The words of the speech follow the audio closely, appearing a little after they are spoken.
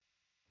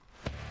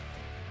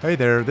Hey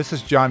there, this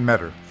is John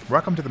Metter.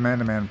 Welcome to the Man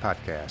to Man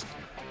podcast.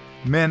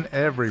 Men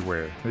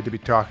everywhere need to be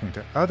talking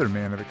to other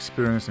men of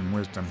experience and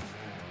wisdom.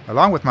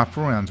 Along with my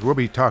friends, we'll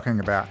be talking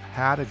about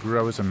how to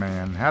grow as a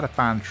man, how to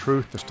find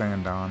truth to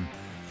stand on,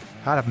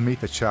 how to meet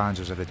the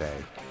challenges of the day.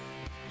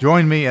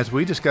 Join me as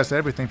we discuss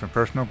everything from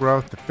personal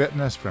growth to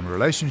fitness, from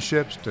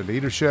relationships to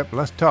leadership.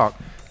 Let's talk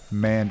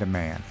man to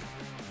man.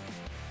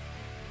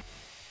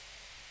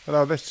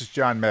 Hello, this is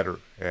John Metter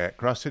at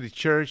Cross City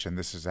Church, and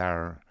this is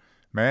our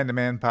Man to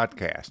Man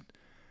podcast.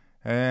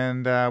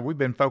 And we've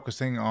been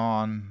focusing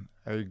on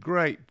a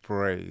great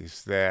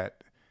phrase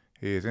that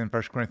is in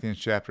 1 Corinthians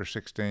chapter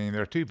 16.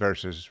 There are two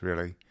verses,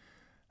 really.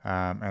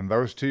 And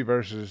those two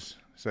verses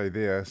say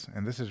this,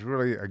 and this is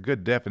really a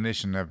good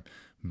definition of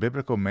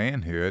biblical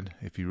manhood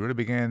if you really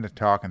begin to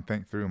talk and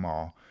think through them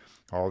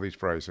all these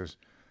phrases.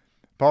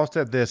 Paul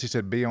said this, he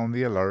said, be on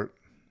the alert,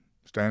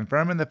 stand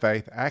firm in the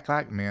faith, act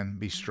like men,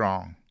 be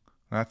strong.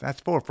 That's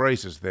four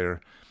phrases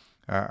there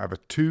of a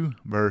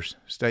two-verse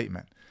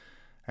statement.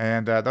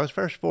 And those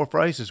first four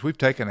phrases, we've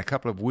taken a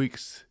couple of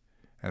weeks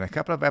and a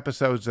couple of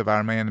episodes of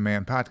our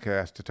Man-to-Man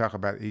podcast to talk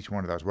about each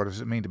one of those. What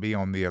does it mean to be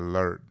on the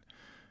alert?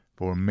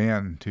 For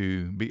men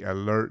to be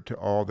alert to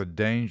all the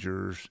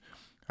dangers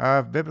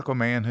of biblical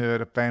manhood,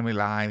 of family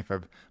life,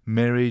 of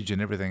marriage,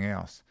 and everything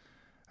else.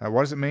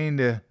 What does it mean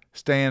to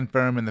stand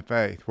firm in the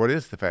faith? What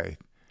is the faith?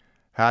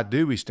 How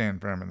do we stand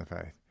firm in the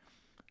faith?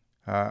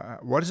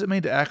 What does it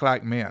mean to act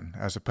like men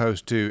as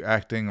opposed to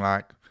acting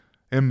like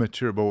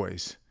immature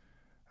boys?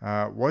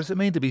 What does it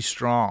mean to be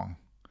strong?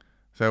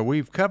 So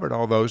we've covered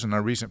all those in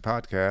our recent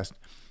podcast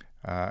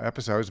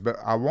episodes, but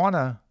I want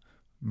to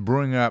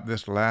bring up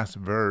this last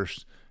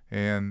verse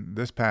in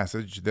this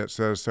passage that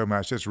says so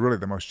much. It's really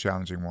the most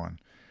challenging one.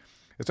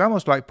 It's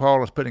almost like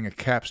Paul is putting a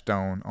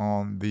capstone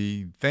on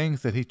the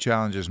things that he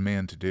challenges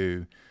men to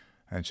do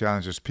and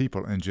challenges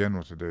people in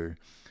general to do.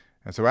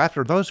 And so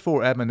after those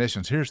four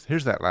admonitions, here's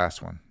that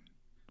last one.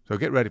 So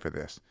get ready for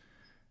this.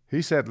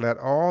 He said, let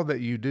all that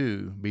you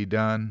do be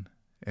done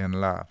in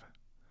love.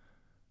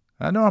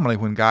 Now, normally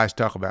when guys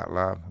talk about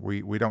love,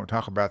 we don't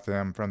talk about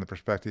them from the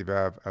perspective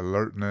of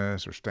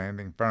alertness or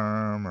standing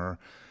firm or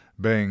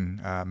being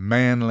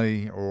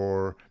manly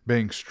or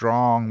being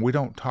strong. We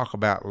don't talk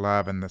about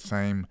love in the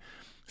same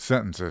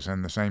sentences,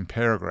 in the same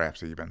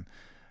paragraphs even,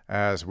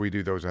 as we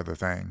do those other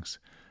things.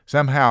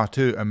 Somehow,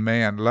 to a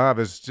man, love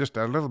is just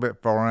a little bit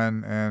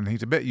foreign, and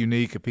he's a bit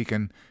unique if he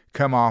can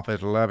come off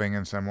as loving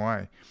in some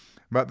way.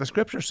 But the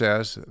Scripture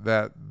says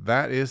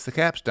that is the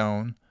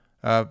capstone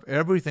of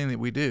everything that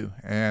we do,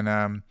 and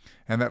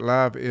that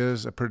love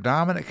is a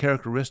predominant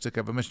characteristic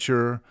of a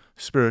mature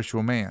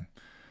spiritual man.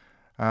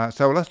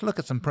 So let's look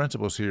at some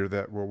principles here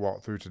that we'll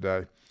walk through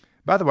today.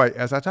 By the way,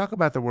 as I talk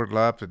about the word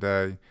love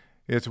today,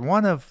 it's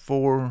one of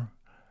four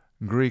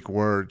Greek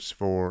words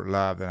for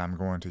love that I'm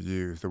going to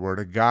use. The word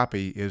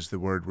agape is the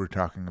word we're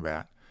talking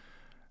about.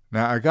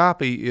 Now,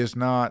 agape is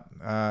not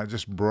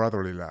just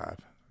brotherly love.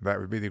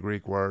 That would be the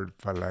Greek word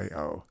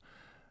phileo.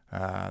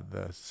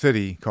 The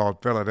city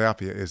called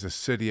Philadelphia is a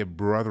city of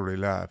brotherly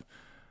love.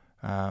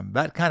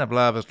 That kind of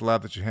love is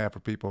love that you have for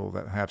people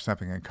that have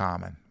something in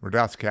common. We're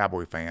Dallas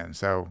Cowboy fans,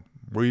 so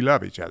we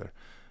love each other.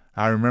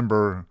 I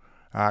remember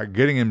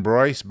getting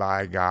embraced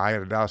by a guy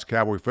at a Dallas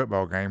Cowboy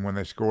football game when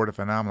they scored a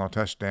phenomenal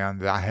touchdown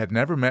that I had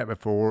never met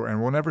before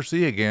and will never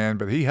see again,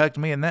 but he hugged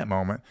me in that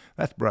moment.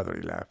 That's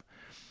brotherly love.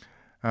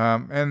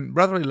 And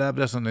brotherly love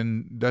doesn't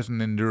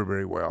endure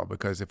very well,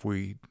 because if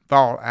we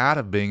fall out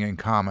of being in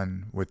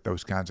common with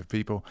those kinds of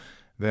people,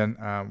 then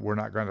we're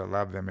not going to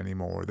love them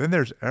anymore. Then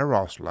there's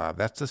eros love.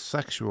 That's the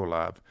sexual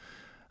love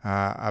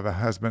of a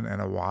husband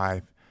and a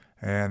wife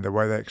and the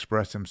way they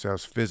express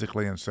themselves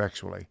physically and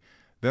sexually.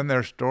 Then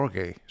there's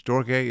storge.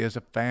 Storge is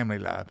a family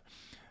love.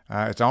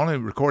 It's only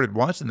recorded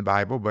once in the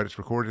Bible, but it's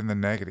recorded in the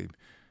negative,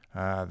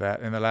 that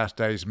in the last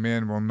days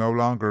men will no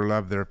longer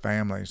love their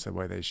families the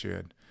way they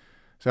should.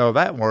 So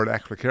that word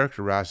actually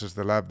characterizes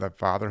the love that a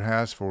father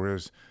has for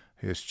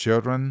his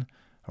children,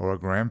 or a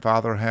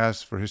grandfather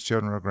has for his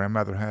children, or a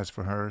grandmother has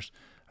for hers.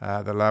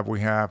 The love we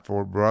have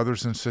for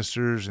brothers and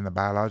sisters in the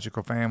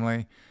biological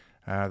family.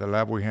 The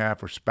love we have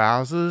for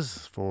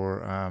spouses,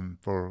 for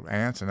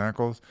aunts and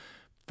uncles.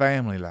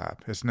 Family love.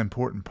 It's an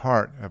important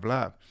part of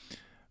love.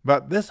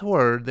 But this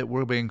word that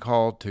we're being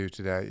called to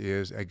today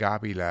is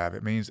agape love.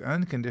 It means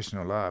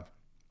unconditional love.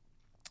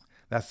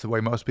 That's the way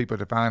most people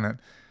define it.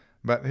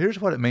 But here's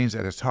what it means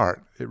at its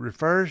heart. It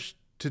refers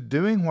to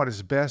doing what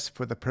is best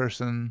for the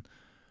person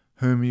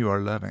whom you are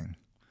loving.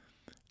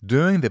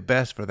 Doing the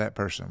best for that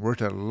person. We're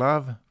to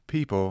love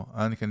people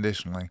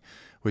unconditionally,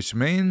 which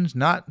means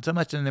not so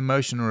much an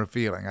emotion or a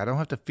feeling. I don't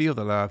have to feel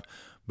the love,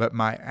 but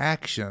my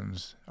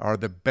actions are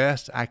the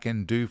best I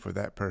can do for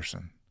that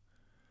person.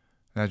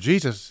 Now,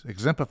 Jesus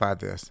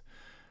exemplified this.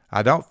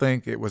 I don't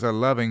think it was a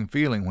loving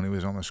feeling when he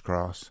was on this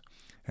cross.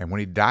 And when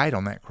he died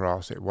on that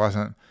cross, it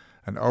wasn't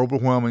an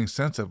overwhelming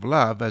sense of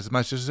love as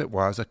much as it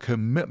was a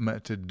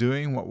commitment to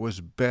doing what was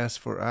best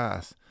for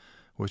us,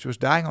 which was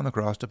dying on the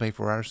cross to pay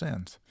for our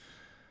sins.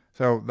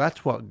 So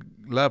that's what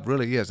love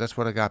really is. That's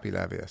what agape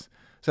love is.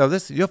 So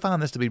you'll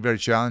find this to be very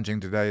challenging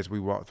today as we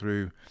walk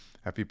through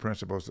a few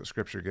principles that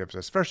Scripture gives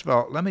us. First of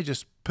all, let me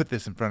just put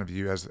this in front of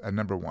you as a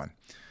number one.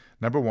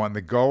 Number one,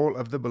 the goal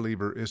of the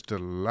believer is to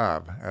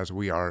love as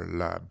we are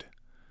loved.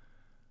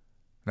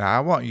 Now, I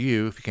want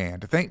you, if you can,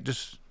 to think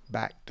just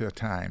back to a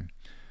time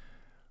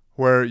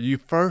where you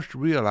first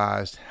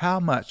realized how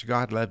much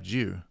God loved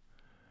you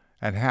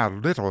and how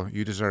little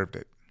you deserved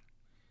it.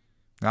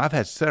 Now, I've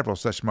had several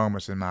such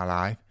moments in my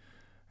life,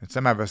 and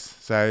some of us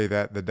say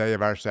that the day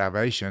of our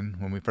salvation,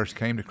 when we first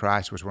came to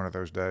Christ, was one of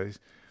those days.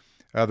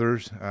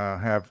 Others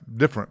have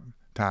different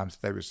times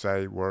they would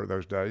say were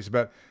those days.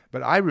 But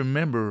I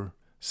remember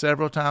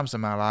several times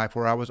in my life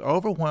where I was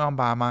overwhelmed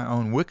by my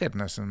own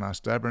wickedness and my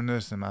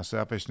stubbornness and my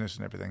selfishness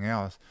and everything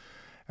else.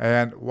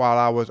 And while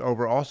I was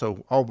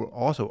also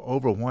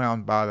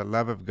overwhelmed by the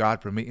love of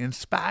God for me, in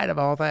spite of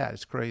all that,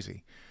 it's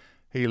crazy.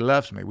 He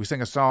loves me. We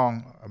sing a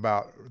song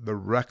about the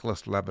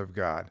reckless love of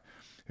God,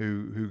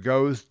 who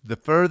goes the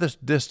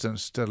furthest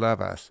distance to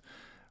love us.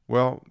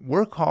 Well,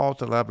 we're called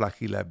to love like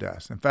he loved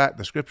us. In fact,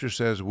 the Scripture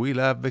says we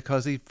love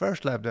because he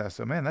first loved us.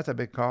 So, man, that's a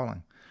big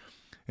calling.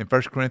 In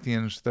 1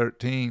 Corinthians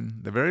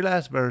 13, the very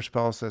last verse,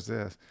 Paul says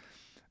this,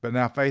 "But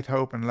now faith,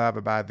 hope, and love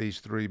abide these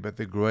three, but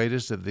the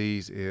greatest of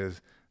these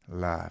is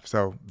love."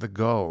 So the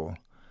goal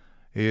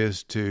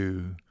is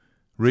to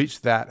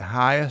reach that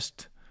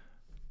highest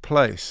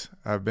place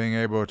of being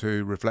able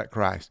to reflect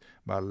Christ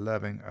by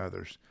loving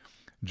others.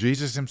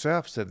 Jesus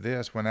himself said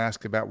this when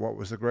asked about what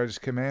was the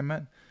greatest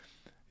commandment.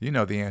 You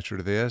know the answer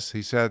to this.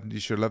 He said, you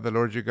should love the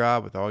Lord your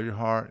God with all your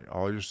heart,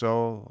 all your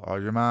soul,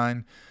 all your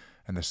mind.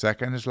 And the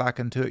second is like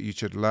unto it, you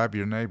should love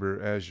your neighbor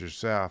as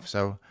yourself.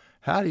 So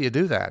how do you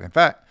do that? In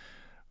fact,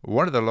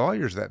 one of the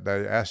lawyers that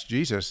day asked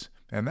Jesus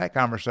in that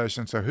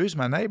conversation, so who's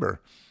my neighbor?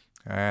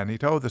 And he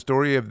told the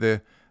story of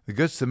the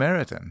Good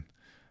Samaritan.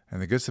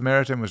 And the Good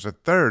Samaritan was the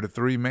third of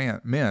three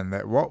men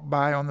that walked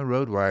by on the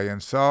roadway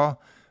and saw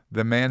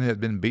the man who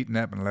had been beaten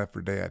up and left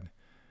for dead.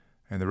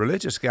 And the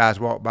religious guys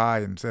walked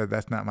by and said,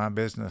 that's not my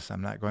business.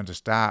 I'm not going to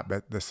stop.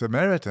 But the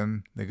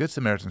Good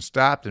Samaritan,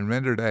 stopped and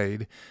rendered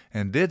aid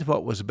and did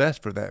what was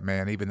best for that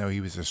man, even though he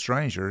was a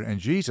stranger. And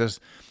Jesus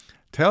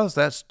tells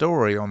that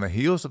story on the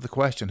heels of the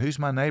question, who's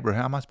my neighbor?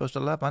 How am I supposed to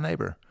love my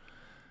neighbor?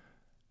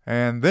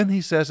 And then he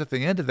says at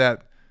the end of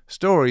that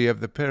story of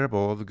the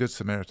parable of the Good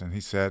Samaritan, he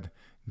said,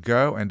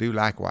 go and do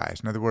likewise.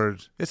 In other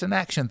words, it's an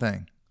action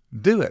thing.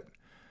 Do it.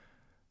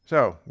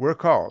 So we're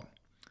called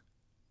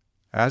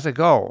as a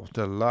goal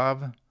to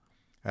love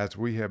as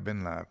we have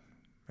been loved.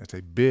 It's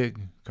a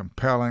big,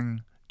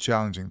 compelling,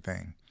 challenging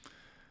thing.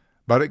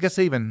 But it gets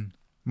even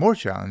more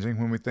challenging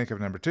when we think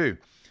of number two.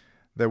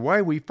 The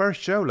way we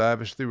first show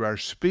love is through our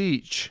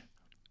speech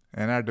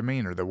and our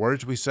demeanor, the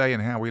words we say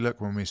and how we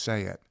look when we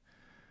say it.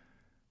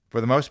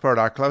 For the most part,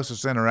 our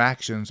closest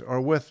interactions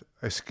are with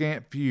a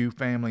scant few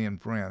family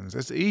and friends.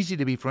 It's easy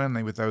to be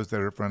friendly with those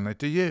that are friendly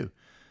to you.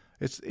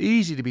 It's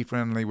easy to be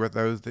friendly with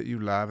those that you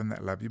love and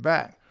that love you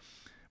back.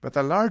 But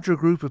the larger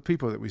group of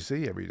people that we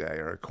see every day,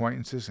 our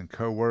acquaintances and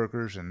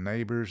coworkers and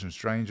neighbors and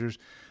strangers,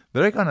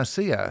 they're going to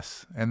see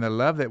us and the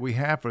love that we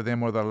have for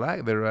them or the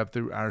lack thereof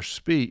through our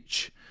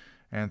speech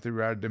and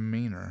through our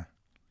demeanor.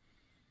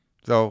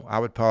 So I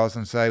would pause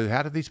and say,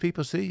 how do these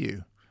people see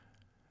you?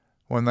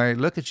 When they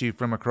look at you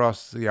from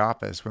across the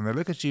office, when they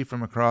look at you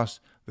from across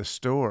the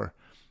store,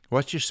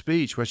 what's your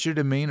speech? What's your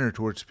demeanor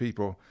towards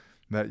people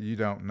that you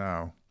don't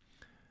know?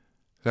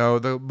 So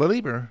the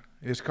believer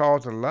is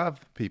called to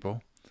love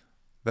people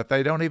that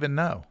they don't even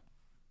know.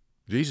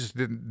 Jesus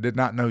did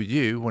not know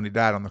you when he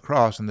died on the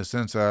cross in the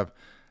sense of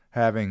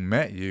having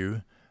met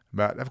you.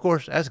 But, of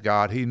course, as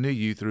God, he knew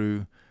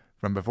you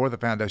from before the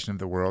foundation of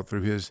the world,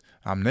 through his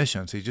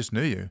omniscience. He just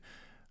knew you.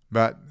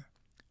 But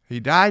he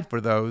died for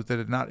those that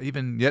had not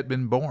even yet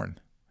been born.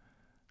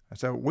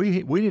 So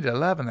we need to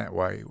love in that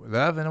way.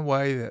 Love in a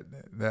way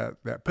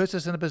that puts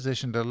us in a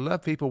position to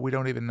love people we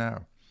don't even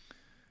know.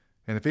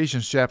 In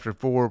Ephesians chapter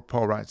 4,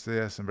 Paul writes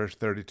this in verse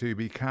 32,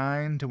 be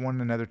kind to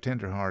one another,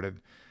 tenderhearted,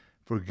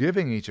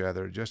 forgiving each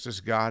other, just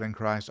as God in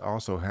Christ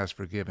also has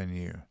forgiven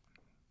you.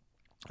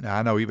 Now,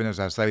 I know even as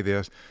I say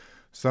this,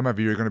 some of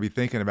you are going to be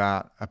thinking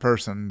about a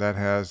person that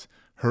has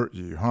hurt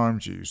you,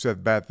 harmed you,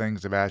 said bad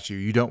things about you.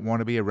 You don't want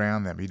to be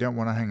around them. You don't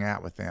want to hang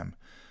out with them.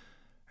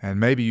 And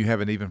maybe you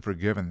haven't even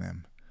forgiven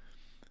them.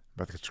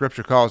 But the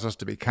Scripture calls us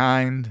to be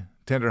kind,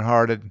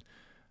 tenderhearted,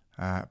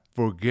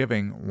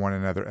 forgiving one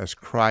another as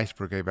Christ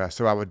forgave us.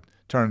 So I would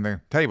turn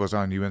the tables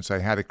on you and say,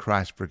 how did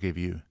Christ forgive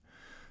you?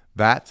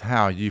 That's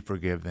how you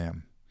forgive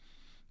them.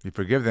 You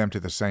forgive them to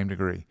the same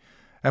degree.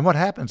 And what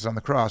happens on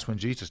the cross when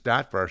Jesus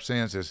died for our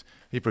sins is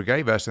he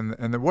forgave us.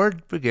 And the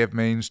word forgive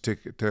means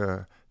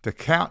to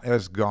count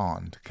as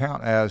gone, to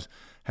count as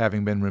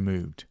having been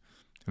removed.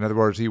 In other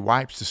words, he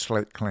wipes the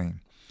slate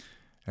clean.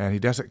 And he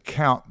doesn't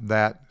count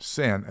that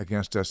sin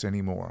against us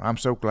anymore. I'm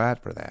so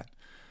glad for that.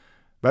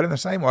 But in the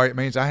same way, it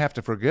means I have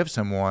to forgive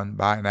someone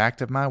by an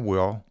act of my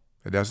will.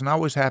 It doesn't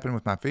always happen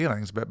with my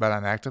feelings, but by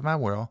an act of my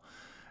will.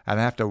 And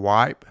I have to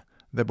wipe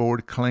the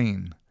board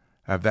clean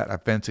of that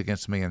offense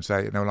against me and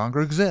say it no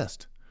longer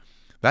exists.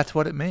 That's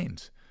what it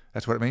means.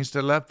 That's what it means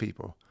to love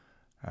people,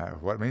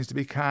 what it means to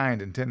be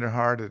kind and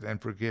tenderhearted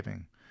and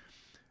forgiving.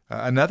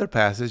 Another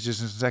passage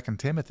is in 2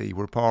 Timothy,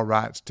 where Paul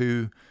writes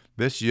to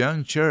this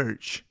young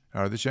church,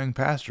 or this young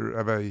pastor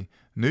of a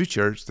new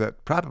church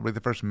that probably the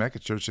first mega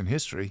church in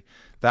history.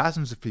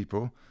 Thousands of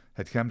people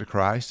had come to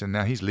Christ, and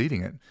now he's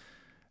leading it.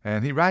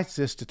 And he writes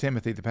this to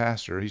Timothy, the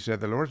pastor. He said,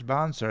 "The Lord's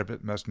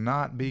bondservant must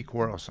not be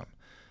quarrelsome,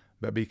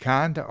 but be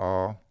kind to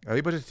all,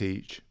 able to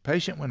teach,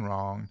 patient when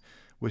wrong,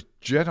 with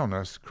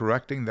gentleness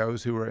correcting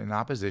those who are in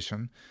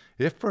opposition,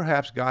 if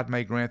perhaps God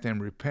may grant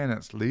them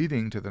repentance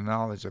leading to the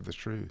knowledge of the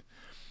truth."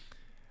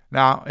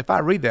 Now, if I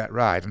read that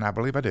right, and I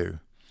believe I do,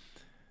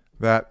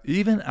 that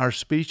even our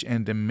speech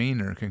and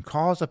demeanor can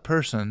cause a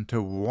person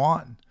to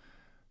want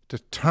to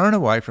turn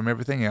away from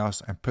everything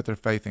else and put their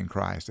faith in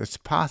Christ. It's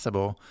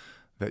possible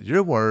that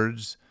your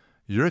words,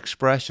 your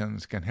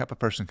expressions can help a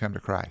person come to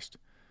Christ.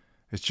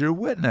 It's your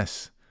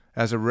witness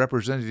as a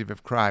representative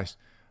of Christ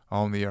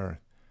on the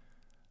earth.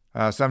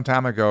 Some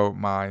time ago,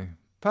 my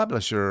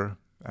publisher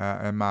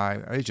and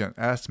my agent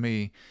asked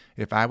me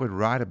if I would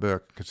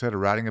consider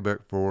writing a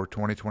book for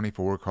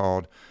 2024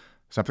 called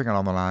something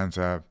along the lines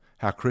of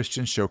How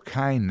Christians Show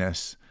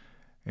Kindness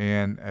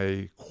in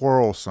a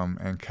Quarrelsome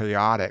and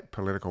Chaotic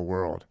Political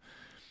World.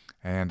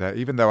 And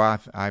even though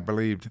I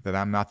believed that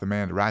I'm not the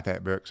man to write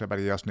that book,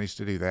 somebody else needs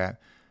to do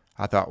that,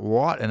 I thought,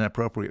 what an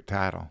appropriate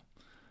title.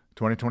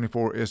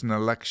 2024 is an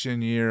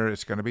election year.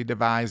 It's going to be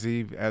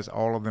divisive, as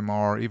all of them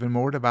are, even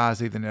more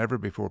divisive than ever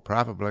before,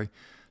 probably.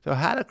 So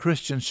how do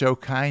Christians show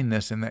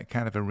kindness in that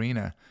kind of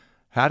arena?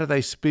 How do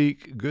they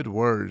speak good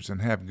words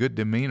and have good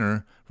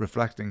demeanor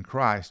reflecting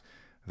Christ?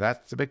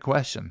 That's the big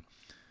question.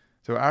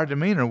 So our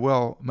demeanor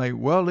may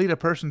well lead a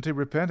person to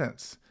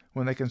repentance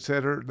when they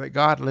consider that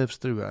God lives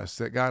through us,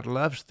 that God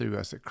loves through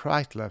us, that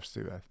Christ loves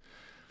through us.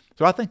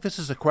 So I think this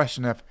is a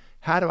question of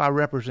how do I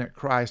represent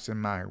Christ in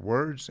my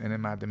words and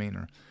in my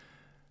demeanor?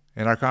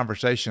 In our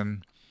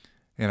conversation,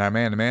 in our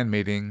man-to-man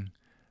meeting,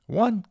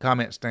 one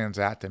comment stands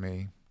out to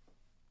me.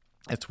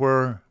 It's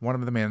where one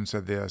of the men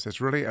said this: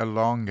 it's really a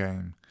long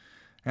game.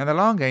 And the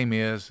long game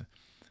is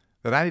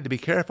that I need to be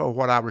careful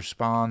what I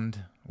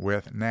respond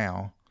with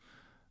now,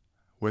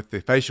 with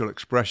the facial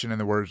expression in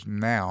the words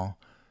now,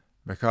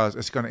 because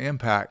it's going to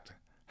impact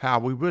how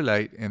we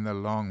relate in the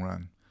long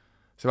run.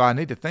 So I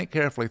need to think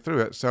carefully through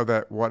it so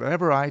that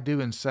whatever I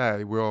do and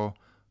say will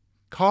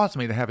cause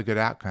me to have a good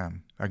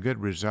outcome, a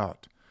good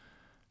result.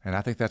 And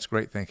I think that's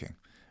great thinking.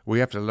 We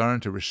have to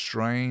learn to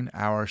restrain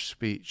our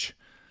speech.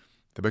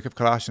 The book of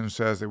Colossians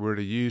says that we're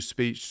to use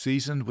speech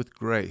seasoned with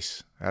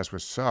grace, as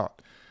with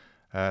salt.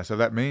 So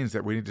that means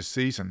that we need to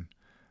season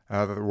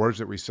the words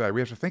that we say.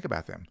 We have to think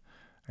about them.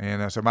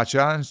 And so my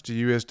challenge to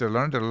you is to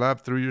learn to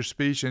love through your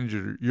speech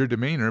and your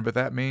demeanor, but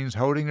that means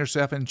holding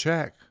yourself in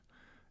check.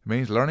 It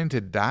means learning to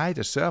die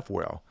to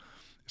self-will.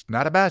 It's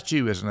not about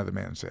you, as another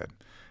man said.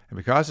 And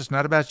because it's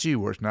not about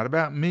you, or it's not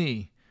about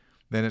me,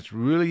 then it's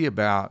really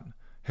about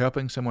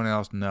helping someone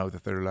else know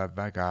that they're loved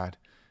by God,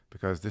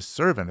 because this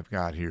servant of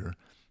God here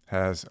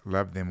has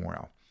loved them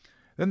well.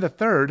 Then the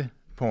third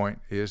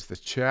point is the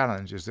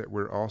challenge is that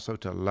we're also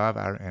to love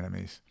our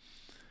enemies.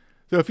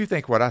 So if you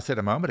think what I said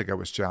a moment ago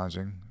was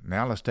challenging,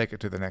 now let's take it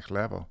to the next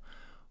level.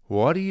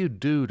 What do you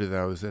do to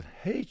those that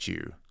hate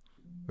you,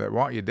 that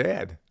want you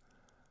dead,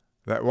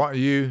 that want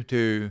you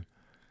to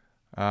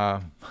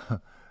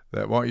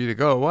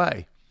go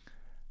away?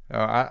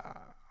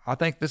 I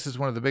think this is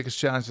one of the biggest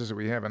challenges that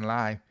we have in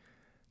life,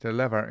 to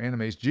love our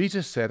enemies.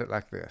 Jesus said it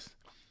like this: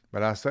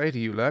 "But I say to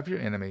you, love your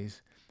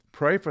enemies,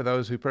 pray for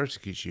those who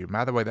persecute you."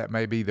 By the way, that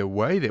may be the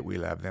way that we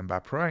love them, by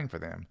praying for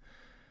them,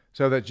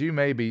 so that you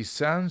may be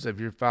sons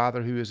of your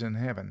Father who is in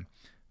heaven.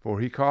 For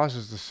he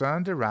causes the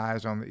sun to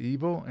rise on the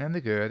evil and the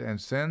good, and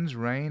sends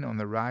rain on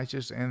the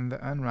righteous and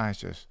the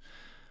unrighteous.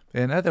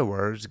 In other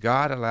words,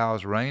 God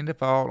allows rain to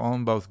fall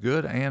on both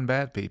good and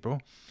bad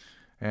people,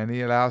 and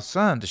he allows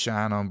sun to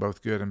shine on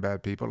both good and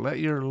bad people. Let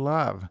your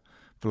love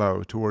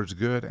flow towards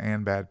good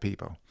and bad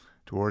people,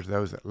 towards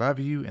those that love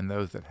you and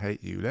those that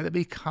hate you. Let it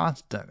be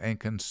constant and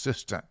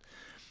consistent.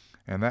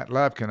 And that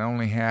love can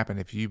only happen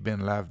if you've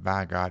been loved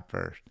by God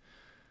first.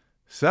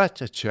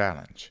 Such a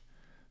challenge.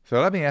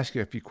 So let me ask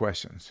you a few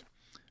questions.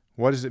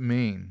 What does it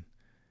mean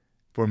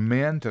for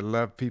men to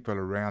love people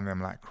around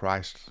them like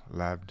Christ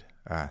loved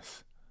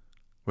us?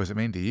 What does it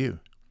mean to you?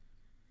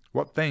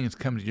 What things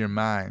come to your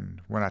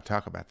mind when I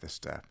talk about this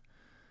stuff?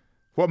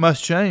 What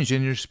must change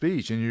in your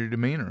speech and your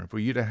demeanor for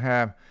you to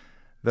have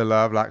the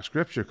love like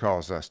Scripture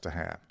calls us to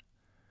have?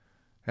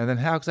 And then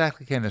how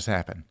exactly can this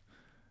happen?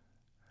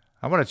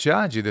 I want to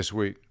challenge you this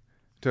week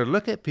to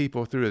look at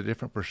people through a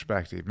different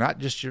perspective, not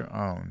just your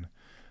own,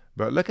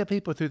 but look at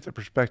people through the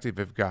perspective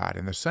of God.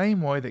 In the same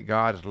way that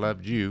God has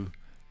loved you,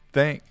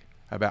 think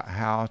about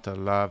how to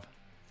love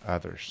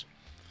others.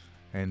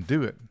 And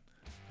do it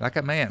like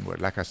a man would,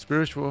 like a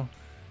spiritual,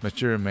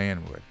 mature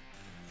man would.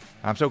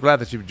 I'm so glad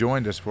that you've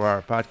joined us for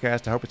our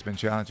podcast. I hope it's been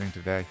challenging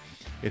today.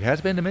 It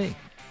has been to me.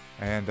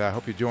 And I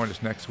hope you join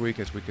us next week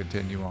as we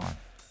continue on.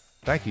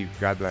 Thank you.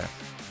 God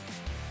bless.